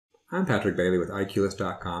I'm Patrick Bailey with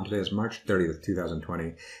IQlist.com. Today is March 30th,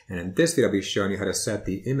 2020, and in this video I'll be showing you how to set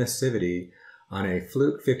the emissivity on a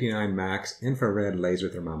Fluke 59 Max infrared laser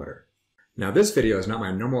thermometer. Now this video is not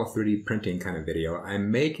my normal 3D printing kind of video.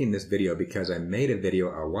 I'm making this video because I made a video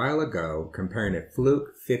a while ago comparing a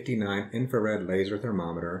Fluke 59 infrared laser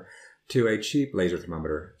thermometer to a cheap laser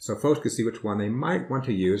thermometer, so folks could see which one they might want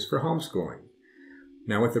to use for homeschooling.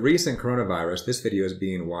 Now with the recent coronavirus, this video is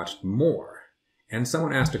being watched more. And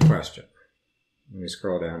someone asked a question. Let me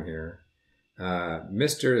scroll down here.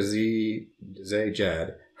 Mr.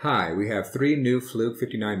 Jed, hi, we have 3 new Fluke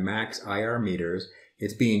 59 Max IR meters.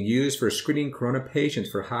 It's being used for screening corona patients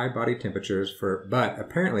for high body temperatures, but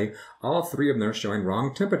apparently all 3 of them are showing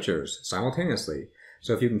wrong temperatures simultaneously.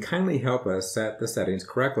 So if you can kindly help us set the settings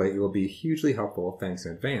correctly, it will be hugely helpful. Thanks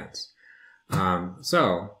in advance.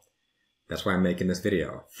 That's why I'm making this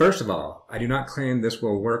video. First of all, I do not claim this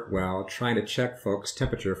will work well trying to check folks'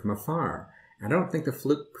 temperature from afar. I don't think the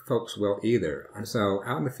Fluke folks will either. And so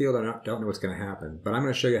out in the field, I don't know what's going to happen. But I'm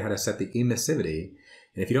going to show you how to set the emissivity.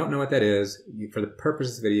 And if you don't know what that is, for the purpose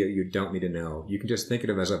of this video, you don't need to know. You can just think of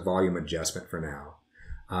it as a volume adjustment for now.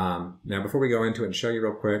 Now, before we go into it and show you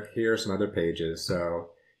real quick, here are some other pages.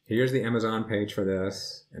 So here's the Amazon page for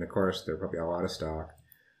this. And of course, they're probably all out of stock.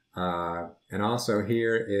 And also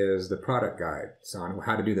here is the product guide on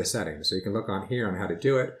how to do the settings. So you can look on here on how to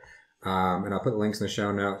do it. And I'll put the links in the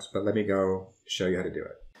show notes, but let me go show you how to do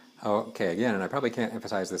it. Okay, again, and I probably can't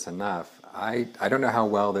emphasize this enough. I don't know how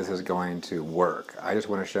well this is going to work. I just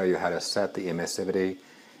want to show you how to set the emissivity,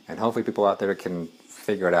 and hopefully people out there can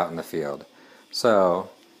figure it out in the field. So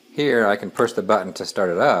here I can push the button to start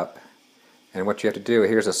it up, and what you have to do,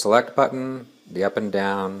 here's a select button, the up and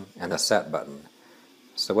down, and the set button.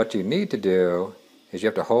 So what you need to do is you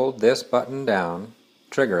have to hold this button down,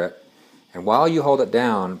 trigger it, and while you hold it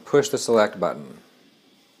down, push the select button.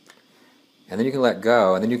 And then you can let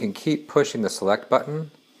go, and then you can keep pushing the select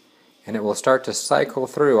button, and it will start to cycle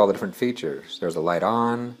through all the different features. There's a light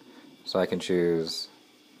on, so I can choose,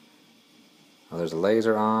 there's a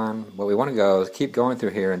laser on. What we want to go is keep going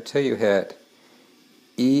through here until you hit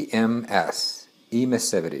EMS,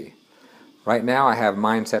 emissivity. Right now I have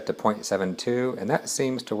mine set to 0.72, and that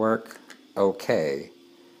seems to work okay.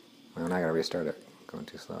 Well, now I gotta restart it, going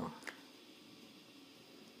too slow.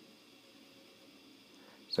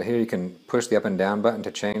 So here you can push the up and down button to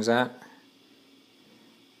change that.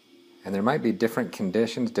 And there might be different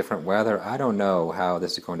conditions, different weather. I don't know how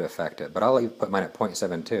this is going to affect it, but I'll put mine at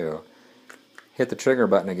 0.72. Hit the trigger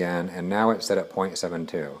button again, and now it's set at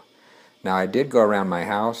 0.72. Now I did go around my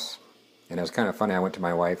house, and it was kind of funny. I went to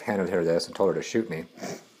my wife, handed her this, and told her to shoot me.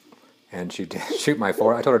 And she did shoot my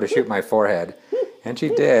forehead. I told her to shoot my forehead, and she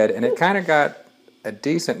did. And it kind of got a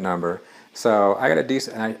decent number. So I got a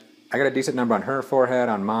decent number on her forehead,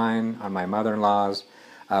 on mine, on my mother-in-law's.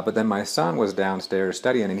 But then my son was downstairs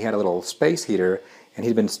studying, and he had a little space heater, and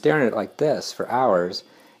he'd been staring at it like this for hours.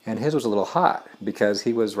 And his was a little hot because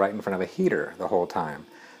he was right in front of a heater the whole time.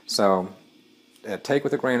 So take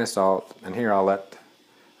with a grain of salt. And here I'll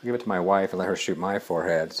give it to my wife and let her shoot my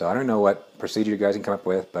forehead. So I don't know what procedure you guys can come up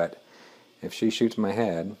with, but if she shoots my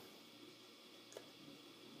head,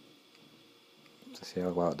 let's see how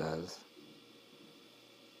well it does.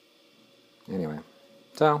 Anyway,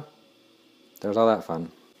 so there's all that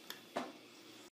fun.